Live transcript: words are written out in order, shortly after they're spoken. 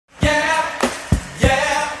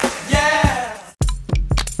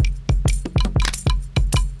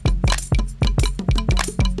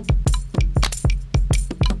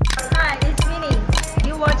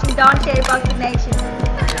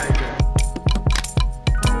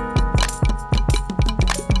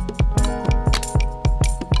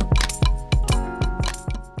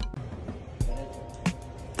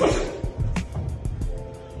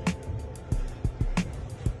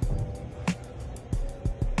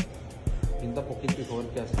Pinta poquito y a ver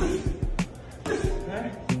qué hace.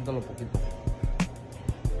 Píntalo poquito.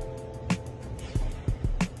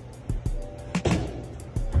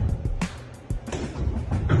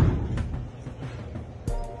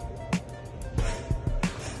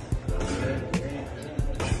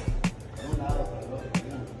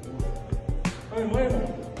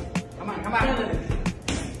 Come on, come on.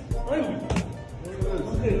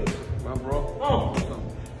 Come on, bro.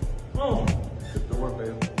 Get to work,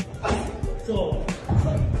 baby.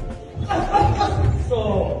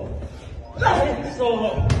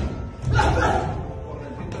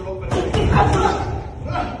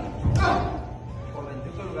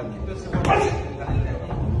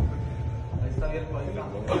 Ahí está abierto, ahí está.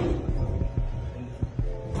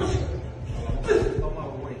 Toma,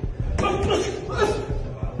 güey.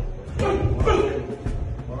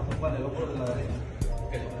 Ahora tómale el ojo de la derecha.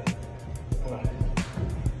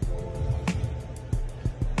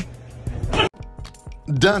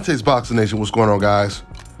 Dante's Boxing Nation, what's going on, guys?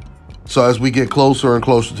 So as we get closer and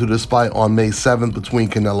closer to this fight on May 7th between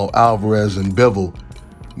Canelo Alvarez and Bivol,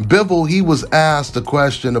 he was asked a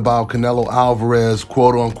question about Canelo Alvarez,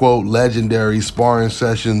 quote-unquote, legendary sparring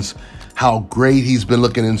sessions, how great he's been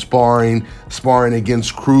looking in sparring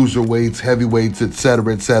against cruiserweights, heavyweights,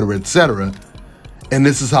 etc., etc., etc. And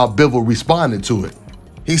this is how Bivol responded to it.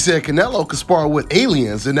 He said Canelo could spar with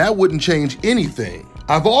aliens and that wouldn't change anything.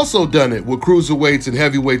 I've also done it with cruiserweights and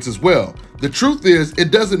heavyweights as well. The truth is,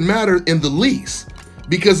 it doesn't matter in the least,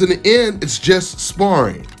 because in the end, it's just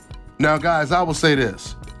sparring. Now, guys, I will say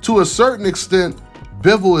this. To a certain extent,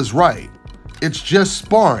 Bivol is right. It's just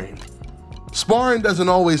sparring. Sparring doesn't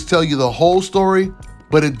always tell you the whole story,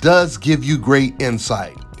 but it does give you great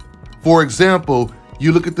insight. For example,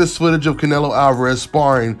 you look at this footage of Canelo Alvarez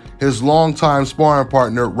sparring his longtime sparring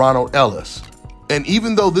partner, Ronald Ellis. And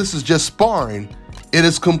even though this is just sparring, it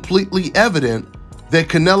is completely evident that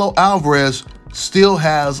Canelo Alvarez still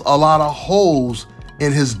has a lot of holes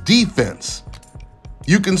in his defense.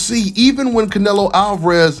 You can see even when Canelo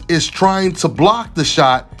Alvarez is trying to block the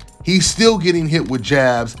shot, he's still getting hit with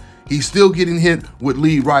jabs. He's still getting hit with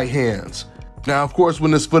lead right hands. Now, of course,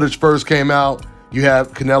 when this footage first came out, you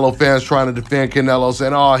have Canelo fans trying to defend Canelo,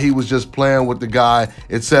 saying, oh, he was just playing with the guy,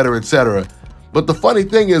 etc., etc. But the funny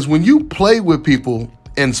thing is, when you play with people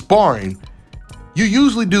in sparring, you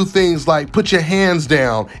usually do things like put your hands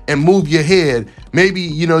down and move your head. Maybe,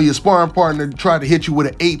 your sparring partner tried to hit you with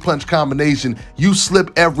an 8-punch combination. You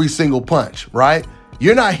slip every single punch, right?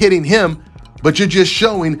 You're not hitting him, but you're just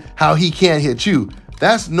showing how he can't hit you.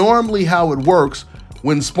 That's normally how it works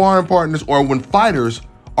when sparring partners or when fighters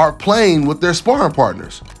are playing with their sparring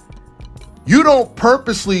partners. You don't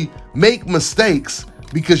purposely make mistakes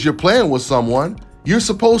because you're playing with someone. You're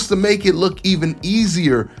supposed to make it look even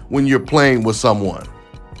easier when you're playing with someone.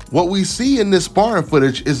 What we see in this sparring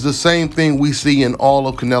footage is the same thing we see in all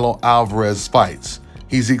of Canelo Alvarez's fights.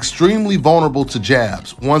 He's extremely vulnerable to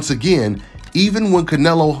jabs. Once again, even when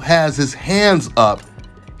Canelo has his hands up,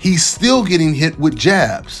 he's still getting hit with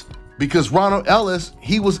jabs. Because Ronald Ellis,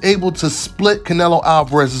 he was able to split Canelo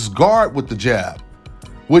Alvarez's guard with the jab,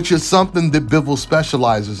 which is something that Bivol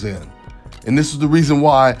specializes in. And this is the reason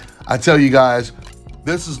why I tell you guys,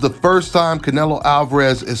 this is the first time Canelo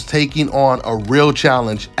Alvarez is taking on a real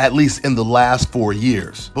challenge, at least in the last 4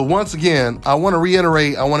 years. But once again, I want to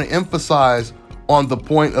reiterate, I want to emphasize on the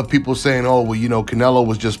point of people saying, oh, well, Canelo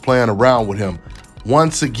was just playing around with him.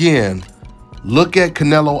 Once again, look at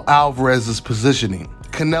Canelo Alvarez's positioning.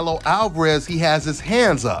 Canelo Alvarez, he has his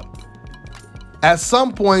hands up. At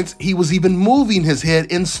some points, he was even moving his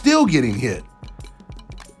head and still getting hit.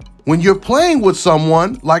 When you're playing with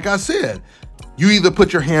someone, like I said, you either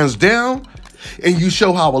put your hands down and you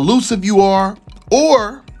show how elusive you are,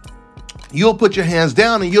 or you'll put your hands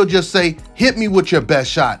down and you'll just say, hit me with your best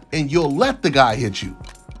shot, and you'll let the guy hit you.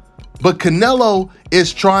 But Canelo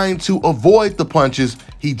is trying to avoid the punches.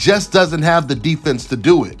 He just doesn't have the defense to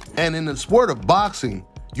do it. And in the sport of boxing,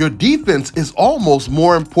 your defense is almost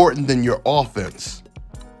more important than your offense.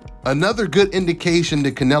 Another good indication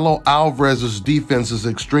that Canelo Alvarez's defense is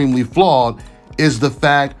extremely flawed is the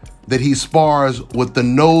fact that he spars with the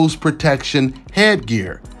nose protection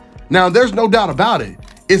headgear. Now, there's no doubt about it.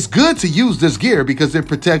 It's good to use this gear because it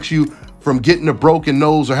protects you from getting a broken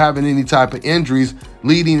nose or having any type of injuries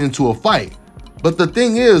leading into a fight. But the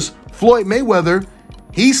thing is, Floyd Mayweather,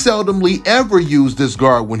 he seldomly ever used this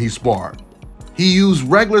guard when he sparred. He used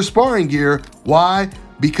regular sparring gear. Why?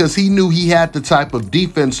 Because he knew he had the type of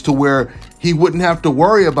defense to where he wouldn't have to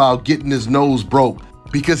worry about getting his nose broke,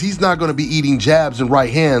 because he's not going to be eating jabs and right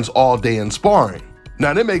hands all day in sparring.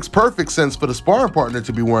 Now, that makes perfect sense for the sparring partner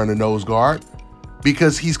to be wearing a nose guard,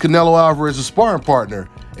 because he's Canelo Alvarez's sparring partner.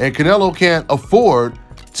 And Canelo can't afford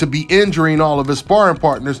to be injuring all of his sparring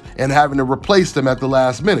partners and having to replace them at the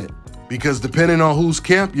last minute. Because depending on whose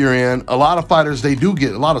camp you're in, a lot of fighters, a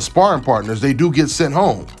lot of sparring partners, they do get sent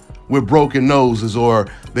home with broken noses, or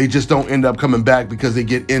they just don't end up coming back because they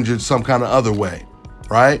get injured some kind of other way,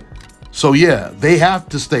 right? So yeah, they have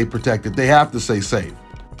to stay protected. They have to stay safe.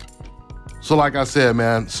 So like I said,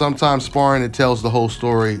 man, sometimes sparring, it tells the whole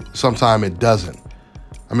story. Sometimes it doesn't.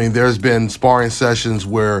 I mean, there's been sparring sessions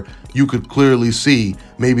where you could clearly see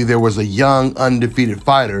maybe there was a young undefeated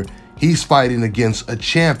fighter. He's fighting against a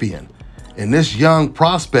champion. And this young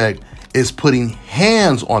prospect is putting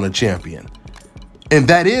hands on a champion. And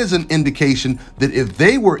that is an indication that if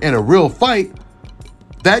they were in a real fight,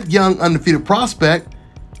 that young undefeated prospect,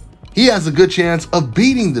 he has a good chance of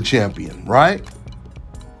beating the champion, right?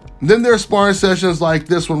 Then there are sparring sessions like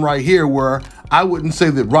this one right here where I wouldn't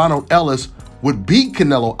say that Ronald Ellis would beat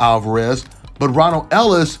Canelo Alvarez, but Ronald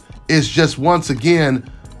Ellis is just once again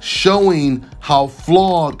showing how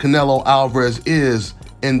flawed Canelo Alvarez is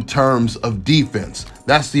in terms of defense.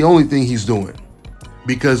 That's the only thing he's doing,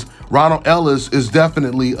 because Ronald Ellis is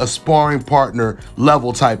definitely a sparring partner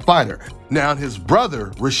level type fighter. Now his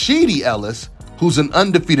brother, Rashidi Ellis, who's an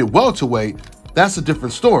undefeated welterweight, that's a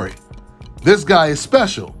different story. This guy is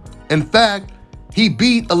special. In fact, he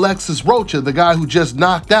beat Alexis Rocha, the guy who just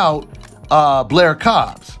knocked out Blair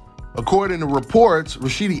Cobbs. According to reports,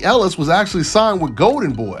 Rashidi Ellis was actually signed with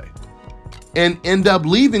Golden Boy and ended up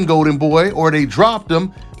leaving Golden Boy, or they dropped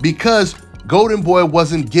him because Golden Boy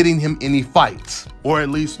wasn't getting him any fights, or at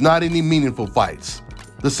least not any meaningful fights.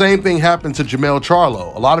 The same thing happened to Jermell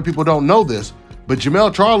Charlo. A lot of people don't know this, but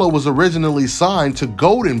Jermell Charlo was originally signed to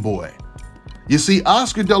Golden Boy. You see,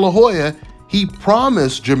 Oscar De La Hoya, he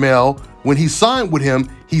promised Jermell when he signed with him,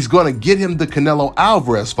 he's going to get him the Canelo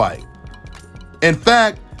Alvarez fight. In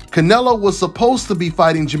fact, Canelo was supposed to be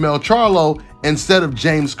fighting Jermell Charlo instead of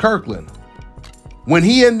James Kirkland. When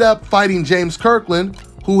he ended up fighting James Kirkland,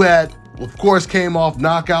 who had, of course, came off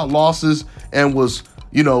knockout losses and was,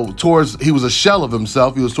 he was a shell of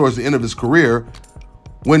himself. He was towards the end of his career.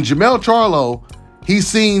 When Jermell Charlo, he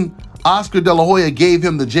seen Oscar De La Hoya gave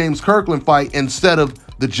him the James Kirkland fight instead of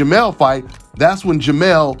the Jermell fight. That's when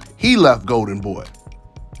Jermell, he left Golden Boy.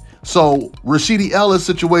 So Rashidi Ellis'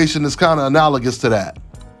 situation is kind of analogous to that.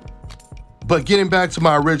 But getting back to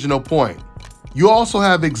my original point, you also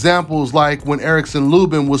have examples like when Erickson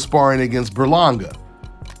Lubin was sparring against Berlanga.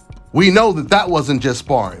 We know that that wasn't just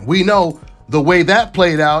sparring. We know the way that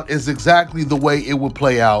played out is exactly the way it would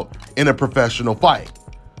play out in a professional fight.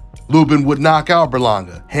 Lubin would knock out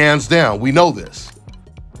Berlanga, hands down. We know this.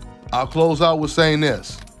 I'll close out with saying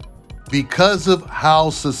this. Because of how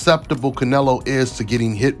susceptible Canelo is to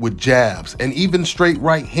getting hit with jabs and even straight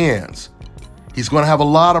right hands, he's going to have a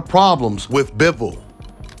lot of problems with Bivol.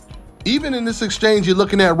 Even in this exchange you're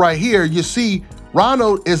looking at right here, you see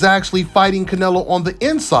Ronald is actually fighting Canelo on the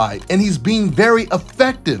inside, and he's being very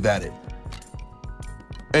effective at it.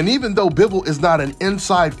 And even though Bivol is not an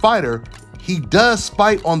inside fighter, he does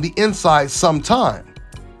fight on the inside sometime.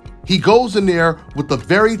 He goes in there with a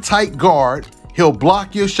very tight guard. He'll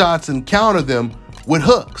block your shots and counter them with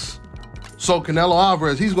hooks. So Canelo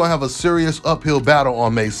Alvarez, he's going to have a serious uphill battle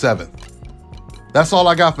on May 7th. That's all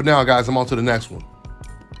I got for now, guys. I'm on to the next one.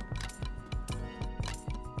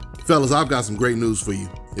 Fellas, I've got some great news for you.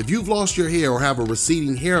 If you've lost your hair or have a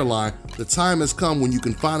receding hairline, the time has come when you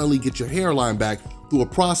can finally get your hairline back through a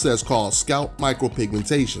process called scalp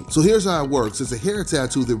micropigmentation. So here's how it works. It's a hair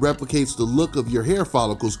tattoo that replicates the look of your hair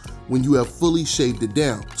follicles when you have fully shaved it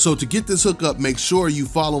down. So to get this hookup, make sure you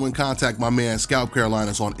follow and contact my man Scalp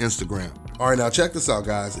Carolinas on Instagram. All right, now check this out,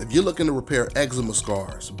 guys. If you're looking to repair eczema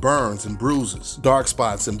scars, burns and bruises, dark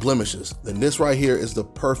spots and blemishes, then this right here is the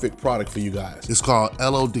perfect product for you guys. It's called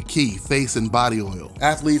Elo de Key Face and Body Oil.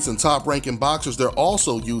 Athletes and top-ranking boxers, they're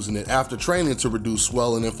also using it after training to reduce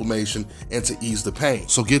swelling and inflammation and to ease the pain.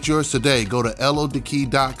 So get yours today. Go to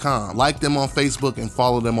elodekey.com, like them on Facebook, and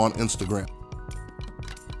follow them on Instagram.